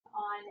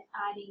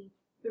adding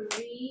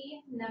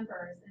 3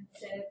 numbers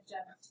instead of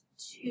just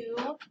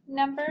 2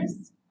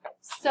 numbers.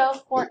 So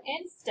for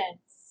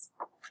instance,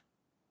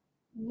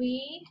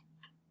 we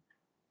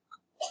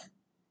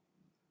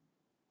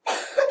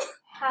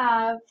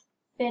have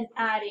been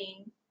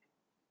adding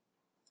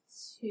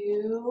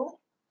 2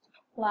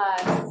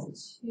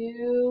 plus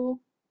 2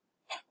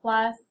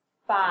 plus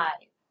 5.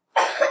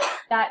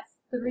 That's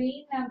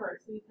 3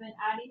 numbers. We've been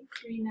adding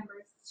 3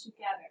 numbers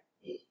together.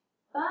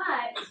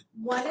 But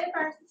one of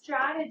our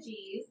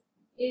strategies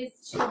is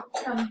to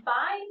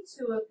combine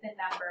 2 of the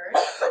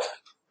numbers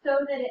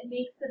so that it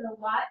makes it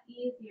a lot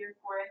easier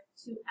for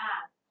us to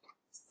add.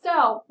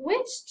 So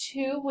which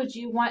 2 would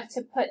you want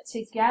to put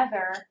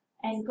together?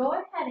 And go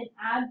ahead and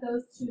add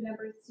those 2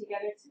 numbers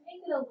together to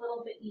make it a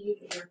little bit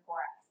easier for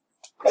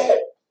us.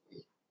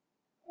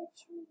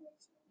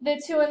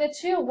 The 2 and the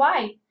 2.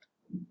 Why?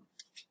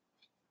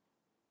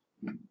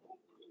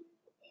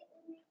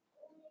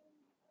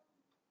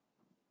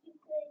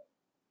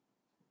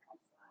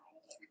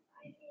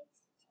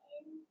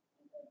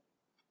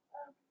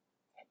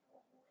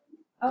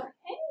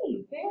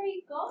 Okay,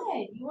 very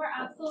good. You are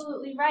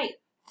absolutely right.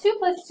 2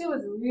 plus 2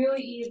 is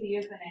really easy,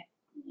 isn't it?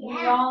 Yeah.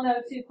 We all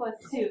know 2 plus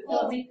 2,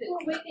 so it makes it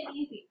quick and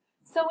easy.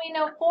 So we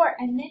know 4,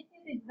 and Nick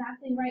is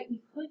exactly right.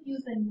 We could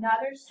use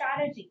another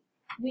strategy.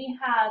 We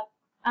have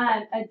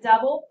a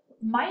double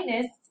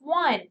minus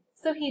 1.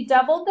 So he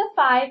doubled the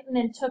 5 and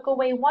then took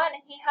away 1,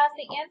 and he has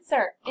the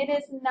answer. It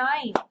is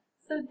 9.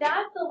 So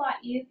that's a lot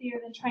easier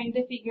than trying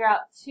to figure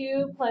out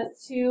 2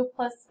 plus 2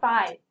 plus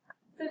 5.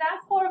 So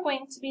that's what we're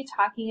going to be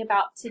talking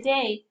about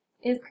today,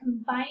 is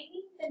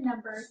combining the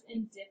numbers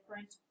in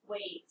different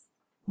ways.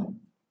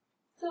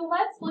 So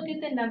let's look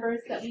at the numbers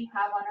that we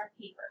have on our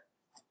paper.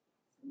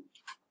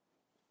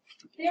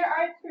 There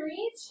are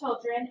 3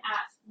 children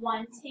at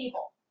one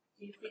table.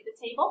 Do you see the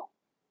table?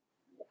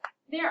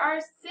 There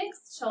are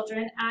 6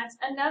 children at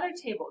another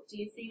table. Do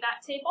you see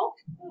that table?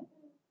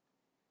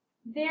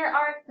 There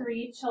are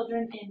 3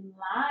 children in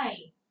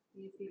line.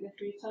 Do you see the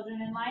 3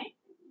 children in line?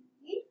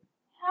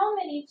 How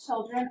many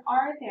children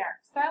are there?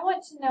 So I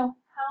want to know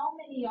how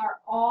many are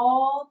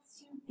all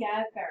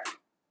together.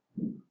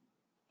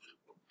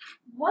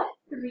 What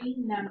 3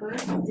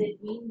 numbers did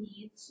we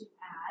need to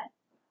add?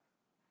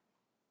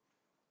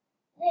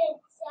 The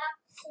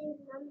exact same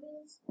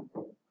numbers.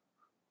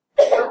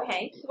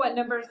 Okay, what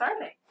numbers are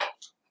they?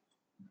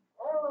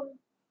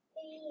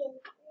 3 and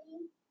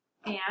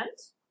 3. And?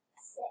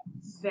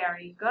 6.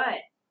 Very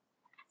good.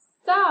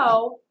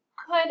 So,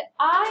 could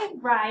I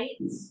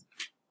write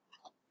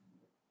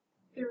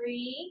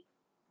 3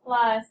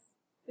 plus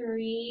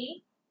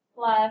 3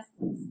 plus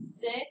 6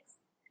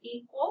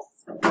 equals?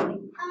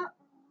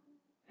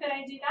 Could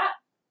I do that?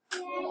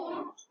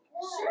 Yeah.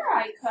 Sure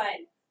I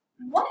could.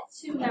 What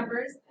 2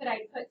 numbers could I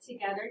put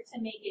together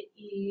to make it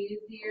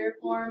easier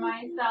for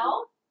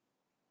myself?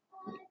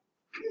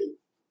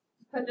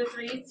 Put the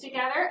 3's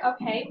together.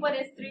 Okay, what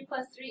is 3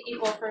 plus 3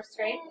 equal, first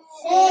grade?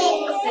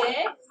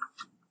 6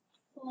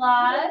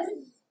 plus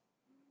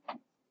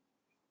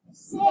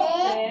 6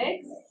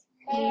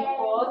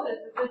 equals, this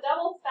is a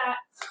double stack.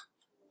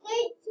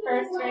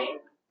 First grade?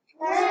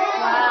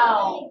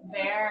 Wow,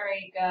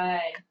 very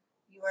good.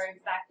 You are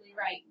exactly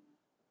right.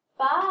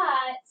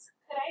 But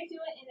could I do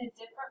it in a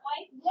different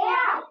way?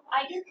 Yeah.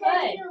 I You could.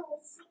 can do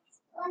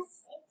 6 plus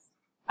 6.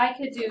 I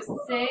could do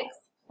 6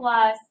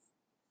 plus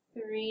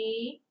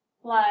 3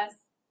 plus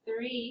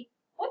 3.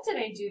 What did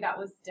I do that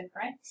was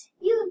different?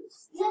 You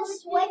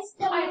just switched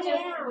them I around.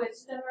 just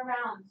switched them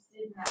around,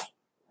 didn't I?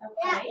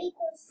 That Okay.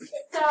 equals 6.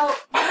 So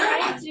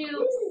can I do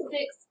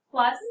 6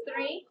 plus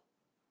 3?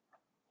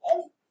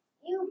 If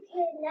you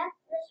connect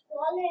the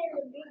smaller and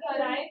the bigger.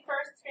 Could I,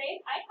 first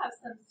grade? I have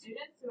some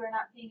students who are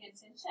not paying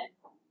attention.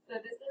 So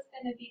this is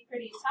going to be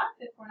pretty tough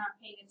if we're not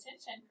paying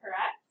attention,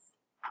 correct?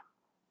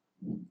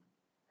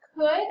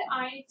 Could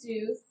I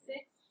do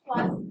 6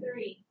 plus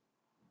 3?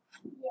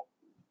 Yeah.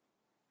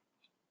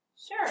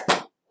 Sure.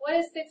 What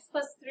is 6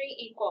 plus 3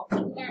 equal?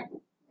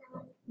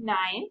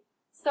 9.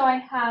 So I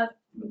have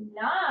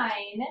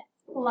 9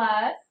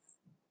 plus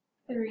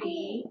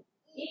 3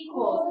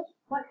 equals.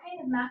 What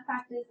kind of math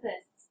fact is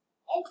this?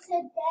 It's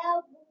a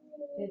double.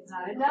 It's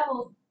not a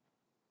double.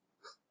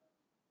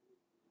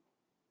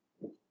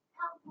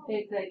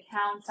 It's a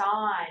count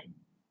on.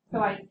 So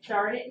I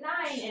start at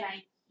 9 and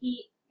I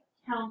keep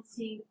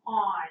counting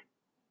on.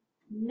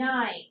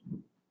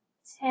 9,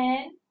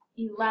 10,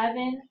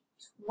 11,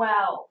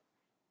 12.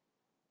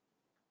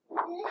 This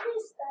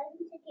is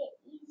starting to get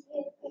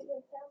easier because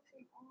we're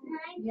counting on.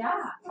 9 Yeah.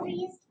 plus 3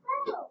 is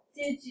 12.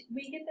 Did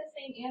we get the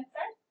same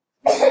answer?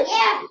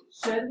 Yeah.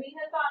 Should we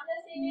have gotten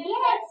the same answer?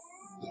 Yes.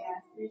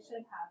 Yes, we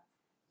should have.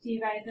 Do you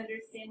guys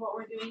understand what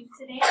we're doing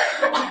today?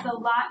 It's a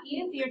lot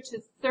easier to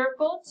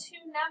circle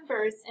 2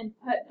 numbers and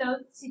put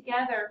those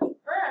together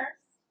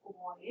first,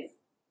 boys,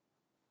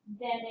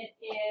 than it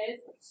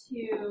is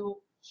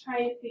to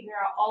try to figure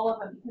out all of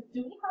them. Because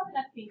do we have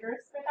enough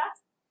fingers for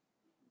that?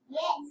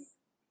 Yes.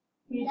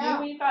 You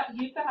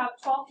could have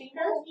 12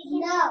 fingers?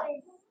 No.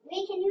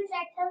 We can use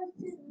our toes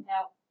too.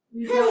 No.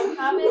 We don't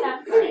have an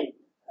effort.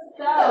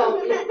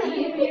 So it's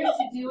easier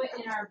to do it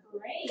in our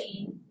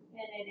brain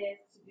than it is